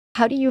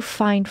How do you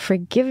find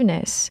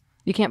forgiveness?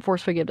 You can't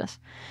force forgiveness.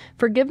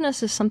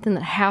 Forgiveness is something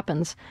that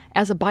happens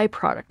as a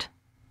byproduct,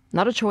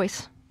 not a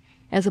choice,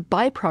 as a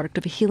byproduct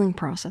of a healing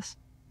process.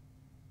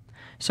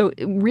 So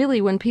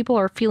really, when people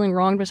are feeling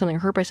wronged by something,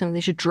 hurt by something,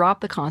 they should drop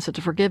the concept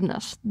of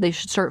forgiveness. They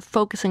should start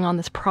focusing on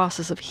this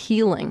process of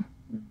healing.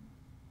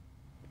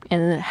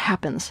 And then it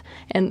happens.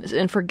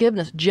 And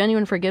forgiveness,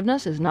 genuine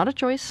forgiveness, is not a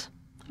choice.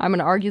 I'm going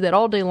to argue that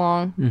all day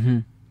long. Mm-hmm.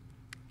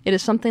 It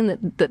is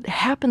something that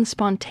happens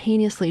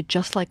spontaneously,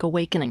 just like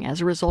awakening, as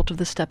a result of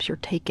the steps you're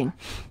taking.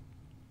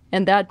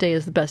 And that day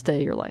is the best day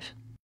of your life.